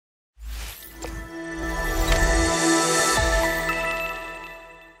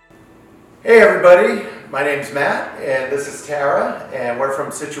Hey everybody, my name's Matt and this is Tara and we're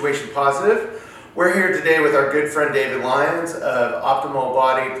from Situation Positive. We're here today with our good friend David Lyons of Optimal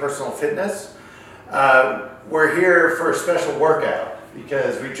Body Personal Fitness. We're here for a special workout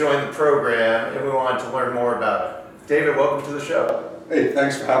because we joined the program and we wanted to learn more about it. David, welcome to the show. Hey,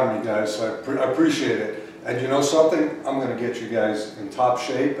 thanks for having me, guys. I appreciate it. And you know something? I'm going to get you guys in top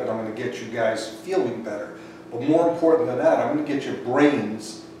shape and I'm going to get you guys feeling better. But more important than that, I'm going to get your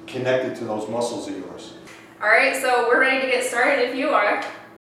brains connected to those muscles of yours. All right, so we're ready to get started if you are.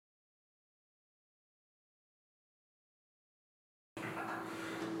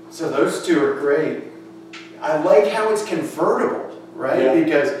 So those two are great. I like how it's convertible, right? Yeah.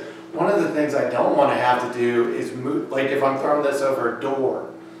 Because one of the things I don't want to have to do is move, like if I'm throwing this over a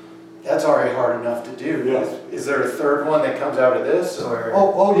door, that's already hard enough to do. Yeah. Is there a third one that comes out of this? Or?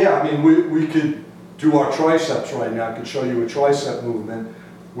 Oh yeah, I mean, we could do our triceps right now. I could show you a tricep movement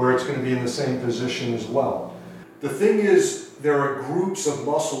where it's going to be in the same position as well. The thing is, there are groups of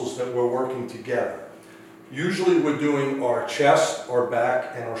muscles that we're working together. Usually we're doing our chest, our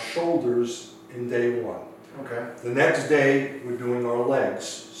back, and our shoulders in day one. Okay. The next day, we're doing our legs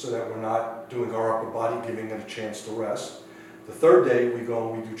so that we're not doing our upper body, giving it a chance to rest. The third day, we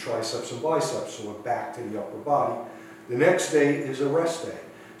go and we do triceps and biceps, so we're back to the upper body. The next day is a rest day.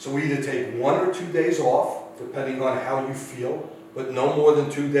 So we either take 1 or 2 days off, depending on how you feel, but no more than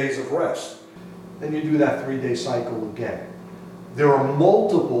 2 days of rest. Then you do that 3-day cycle again. There are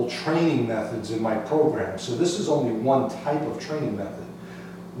multiple training methods in my program, so this is only one type of training method.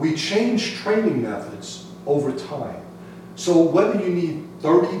 We change training methods over time. So whether you need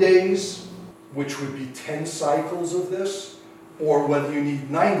 30 days, which would be 10 cycles of this, or whether you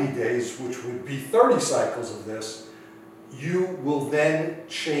need 90 days, which would be 30 cycles of this, you will then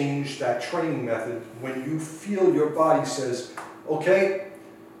change that training method when you feel your body says, okay,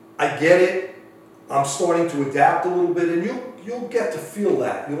 I get it, I'm starting to adapt a little bit, and you'll get to feel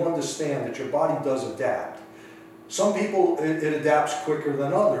that. You'll understand that your body does adapt. Some people, it adapts quicker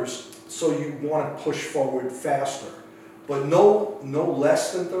than others, so you want to push forward faster. But no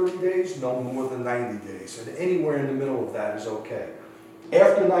less than 30 days, no more than 90 days, and anywhere in the middle of that is okay.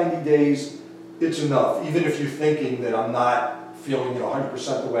 After 90 days, it's enough. Even if you're thinking that I'm not feeling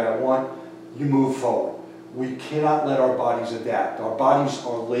 100% the way I want, you move forward. We cannot let our bodies adapt. Our bodies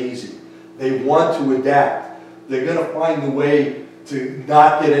are lazy. They want to adapt. They're going to find the way to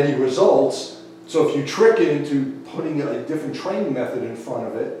not get any results. So if you trick it into putting a different training method in front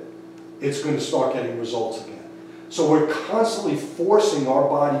of it, it's going to start getting results again. So we're constantly forcing our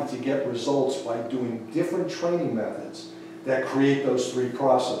body to get results by doing different training methods that create those three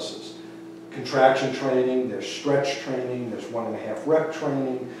processes. Contraction training, there's stretch training, there's 1.5 rep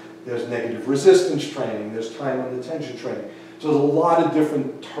training, there's negative resistance training, there's time under tension training. So there's a lot of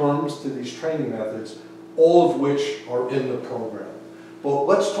different terms to these training methods, all of which are in the program. But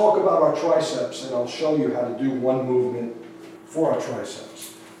let's talk about our triceps, and I'll show you how to do one movement for our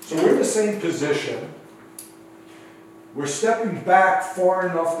triceps. So we're in the same position. We're stepping back far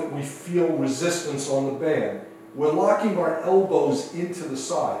enough that we feel resistance on the band. We're locking our elbows into the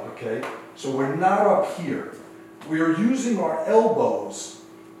side, okay? So we're not up here. We are using our elbows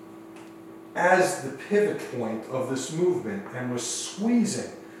as the pivot point of this movement, and we're squeezing.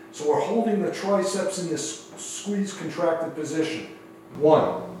 So we're holding the triceps in this squeeze contracted position.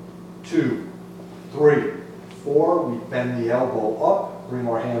 1, 2, 3, 4. We bend the elbow up, bring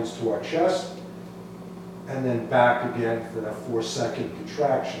our hands to our chest, and then back again for that 4-second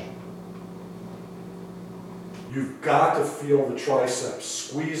contraction. You've got to feel the triceps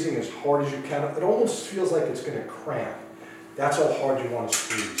squeezing as hard as you can. It almost feels like it's going to cramp. That's how hard you want to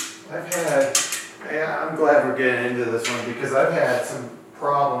squeeze. I'm glad we're getting into this one because I've had some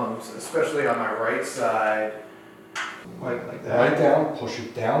problems, especially on my right side. Like that. Right down, push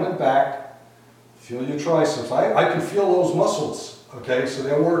it down and back. Feel your triceps. I can feel those muscles, okay, so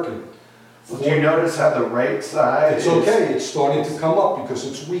they're working. Do you notice how the right side It's okay, it's starting to come up because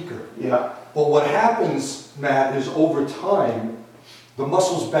it's weaker. Yeah. But what happens, Matt, is over time, the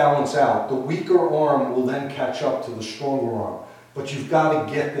muscles balance out. The weaker arm will then catch up to the stronger arm. But you've got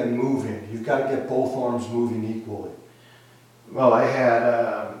to get them moving. You've got to get both arms moving equally. Well, I had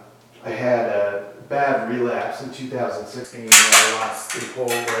a bad relapse in 2016 when I lost the whole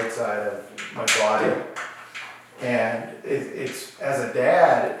right side of my body. And it's as a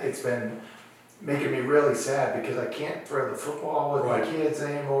dad, it's been making me really sad because I can't throw the football with my kids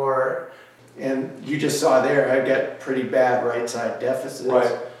anymore. And you just saw there, I got pretty bad right side deficits.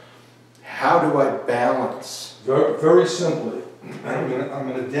 Right. How do I balance? Very, very simply, I'm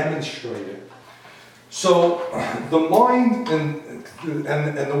going to demonstrate it. So the mind and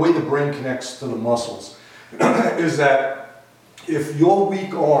the way the brain connects to the muscles is that if your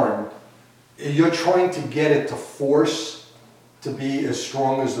weak arm, you're trying to get it to force to be as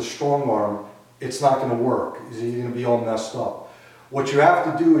strong as the strong arm, it's not going to work. You're going to be all messed up. What you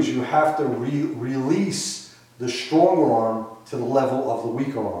have to do is you have to release the stronger arm to the level of the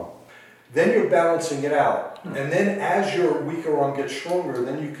weaker arm. Then you're balancing it out. And then as your weaker arm gets stronger,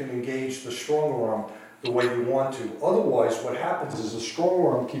 then you can engage the stronger arm the way you want to. Otherwise, what happens is the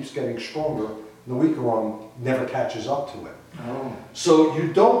stronger arm keeps getting stronger, and the weaker arm never catches up to it. Oh. So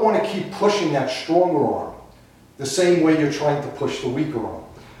you don't want to keep pushing that stronger arm the same way you're trying to push the weaker arm.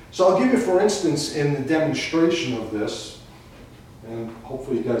 So I'll give you, for instance, in the demonstration of this, and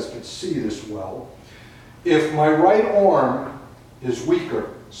hopefully you guys can see this well, if my right arm is weaker,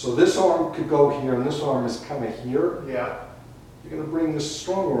 so this arm could go here and this arm is kind of here, Yeah. you're going to bring this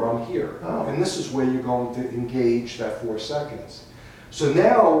stronger arm here. Oh. And this is where you're going to engage that 4 seconds. So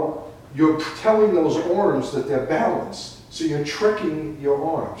now you're telling those arms that they're balanced. So you're tricking your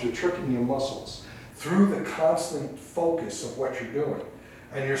arms, you're tricking your muscles through the constant focus of what you're doing.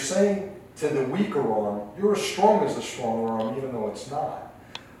 And you're saying to the weaker arm, you're as strong as the stronger arm, even though it's not.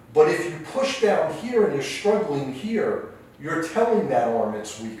 But if you push down here and you're struggling here, you're telling that arm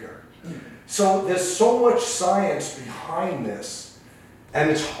it's weaker. So there's so much science behind this, and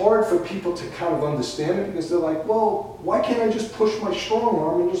it's hard for people to kind of understand it because they're like, well, why can't I just push my strong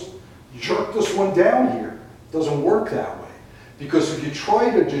arm and just jerk this one down here? It doesn't work that way. Because if you try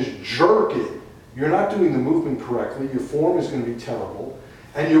to just jerk it, you're not doing the movement correctly, your form is going to be terrible,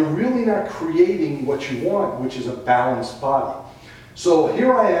 and you're really not creating what you want, which is a balanced body. So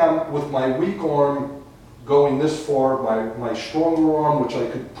here I am with my weak arm going this far, my stronger arm, which I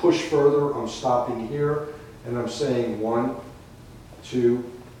could push further, I'm stopping here, and I'm saying 1,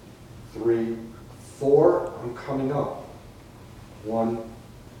 2, 3, 4, I'm coming up. 1,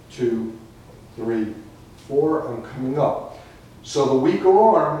 2, 3, 4, I'm coming up. So the weaker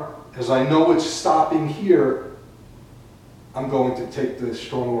arm, as I know it's stopping here, I'm going to take the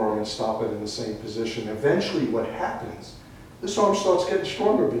stronger arm and stop it in the same position. Eventually what happens, this arm starts getting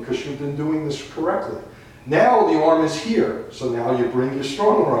stronger because you've been doing this correctly. Now the arm is here, so now you bring your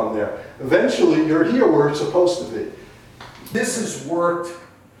stronger arm there. Eventually you're here where it's supposed to be. This has worked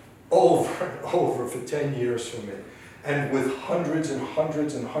over and over for 10 years for me. And with hundreds and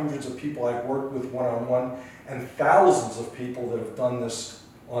hundreds and hundreds of people I've worked with one-on-one, and thousands of people that have done this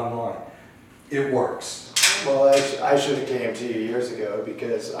online. It works. Well, I should have came to you years ago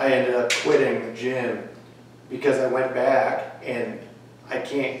because I ended up quitting the gym because I went back and I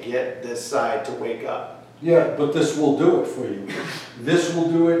can't get this side to wake up. Yeah, but this will do it for you. This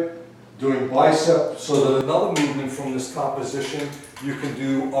will do it, doing bicep, so that another movement from this top position, you can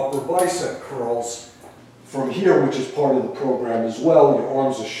do upper bicep curls from here, which is part of the program as well. Your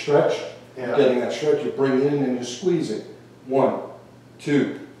arms are stretched. Yeah. You're getting that stretch, you bring it in and you squeeze it. 1,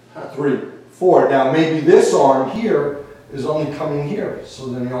 2, 3, 4. Now maybe this arm here is only coming here, so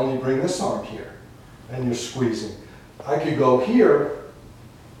then you only bring this arm here and you're squeezing. I could go here.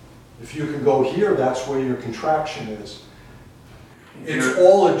 If you can go here, that's where your contraction is. It's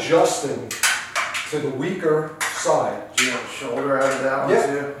all adjusting to the weaker side. Do you want shoulder out of that one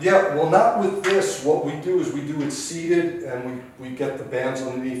too? Yeah, well, not with this. What we do is we do it seated, and we get the bands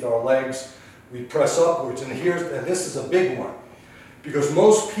underneath our legs. We press upwards, and this is a big one. Because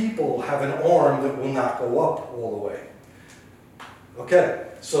most people have an arm that will not go up all the way. Okay,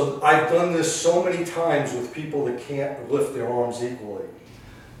 so I've done this so many times with people that can't lift their arms equally.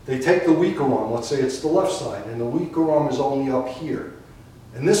 They take the weaker arm, let's say it's the left side, and the weaker arm is only up here.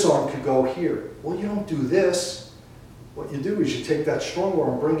 And this arm could go here. Well, you don't do this. What you do is you take that strong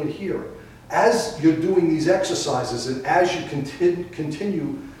arm, bring it here. As you're doing these exercises and as you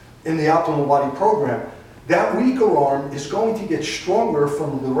continue in the Optimal Body program, that weaker arm is going to get stronger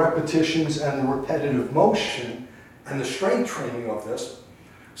from the repetitions and the repetitive motion and the strength training of this.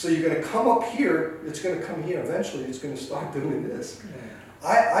 So you're going to come up here, it's going to come here. Eventually, it's going to start doing this.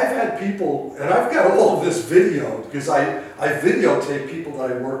 I've had people, and I've got all of this video because I videotape people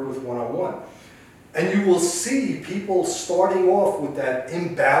that I work with one-on-one. And you will see people starting off with that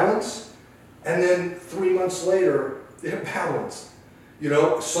imbalance, and then 3 months later, they're balanced. You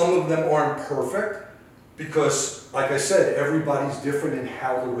know, some of them aren't perfect because, like I said, everybody's different in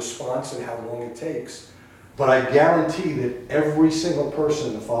how the response and how long it takes. But I guarantee that every single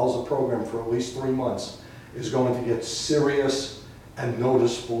person that follows the program for at least 3 months is going to get serious and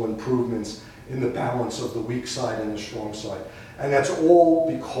noticeable improvements in the balance of the weak side and the strong side. And that's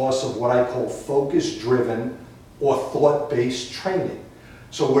all because of what I call focus-driven or thought-based training.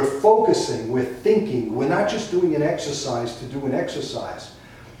 So we're focusing, we're thinking, we're not just doing an exercise to do an exercise.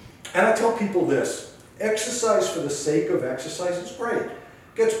 And I tell people this, exercise for the sake of exercise is great.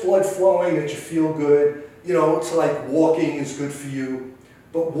 Gets blood flowing, makes you feel good. You know, it's like walking is good for you.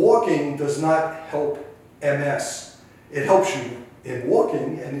 But walking does not help MS. It helps you in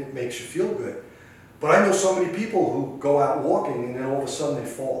walking and it makes you feel good. But I know so many people who go out walking and then all of a sudden they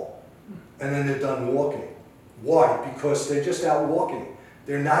fall. And then they're done walking. Why? Because they're just out walking.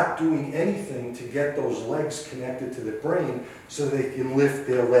 They're not doing anything to get those legs connected to the brain so they can lift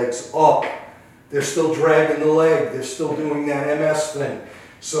their legs up. They're still dragging the leg. They're still doing that MS thing.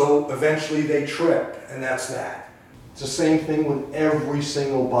 So eventually they trip, and that's that. It's the same thing with every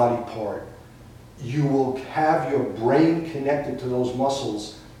single body part. You will have your brain connected to those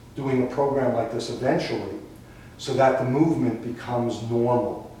muscles doing a program like this eventually so that the movement becomes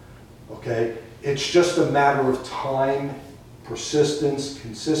normal, okay? It's just a matter of time, persistence,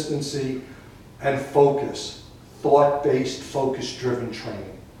 consistency, and focus. Thought-based, focus-driven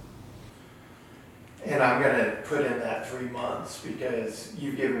training. And I'm gonna put in that 3 months because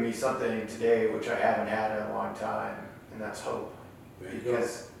you've given me something today which I haven't had in a long time, and that's hope. There you go.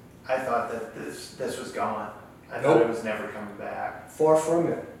 Because I thought that this was gone. I Nope. thought it was never coming back. Far from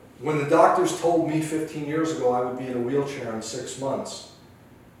it. When the doctors told me 15 years ago I would be in a wheelchair in 6 months,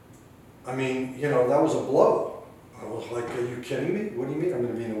 I mean, you know, that was a blow. I was like, are you kidding me? What do you mean I'm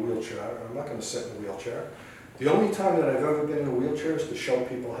going to be in a wheelchair? I'm not going to sit in a wheelchair. The only time that I've ever been in a wheelchair is to show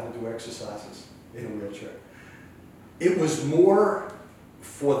people how to do exercises in a wheelchair. It was more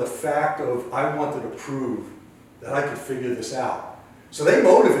for the fact of I wanted to prove that I could figure this out. So they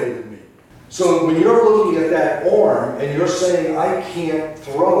motivated me. So when you're looking at that arm and you're saying I can't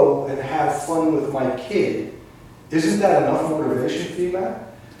throw and have fun with my kid, isn't that enough motivation for you, Matt?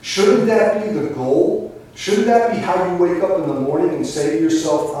 Shouldn't that be the goal? Shouldn't that be how you wake up in the morning and say to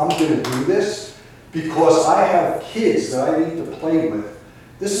yourself, I'm going to do this because I have kids that I need to play with?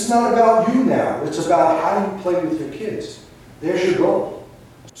 This is not about you now. It's about how you play with your kids. There's your goal.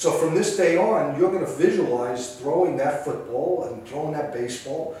 So from this day on, you're going to visualize throwing that football and throwing that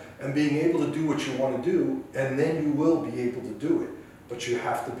baseball and being able to do what you want to do, and then you will be able to do it. But you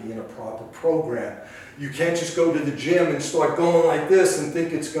have to be in a proper program. You can't just go to the gym and start going like this and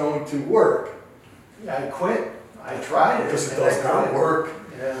think it's going to work. I quit. I tried it. Because it and I does not quit. work.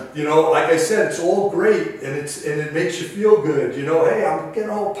 Yeah. You know, like I said, it's all great and it makes you feel good. You know, hey, I'm getting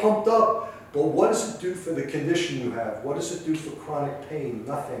all pumped up. But what does it do for the condition you have? What does it do for chronic pain?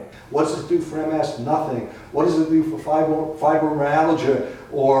 Nothing. What does it do for MS? Nothing. What does it do for fibromyalgia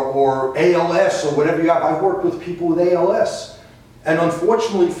or ALS or whatever you have? I've worked with people with ALS. And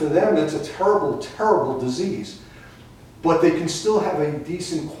unfortunately for them, it's a terrible, terrible disease. But they can still have a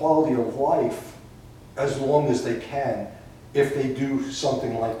decent quality of life as long as they can if they do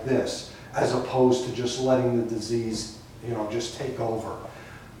something like this, as opposed to just letting the disease, you know, just take over.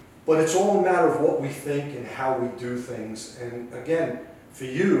 But it's all a matter of what we think and how we do things. And again, for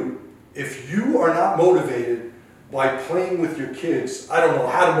you, if you are not motivated by playing with your kids, I don't know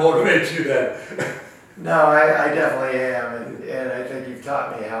how to motivate you then. No, I definitely am, and I think you've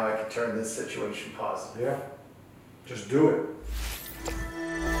taught me how I can turn this situation positive. Yeah, just do it.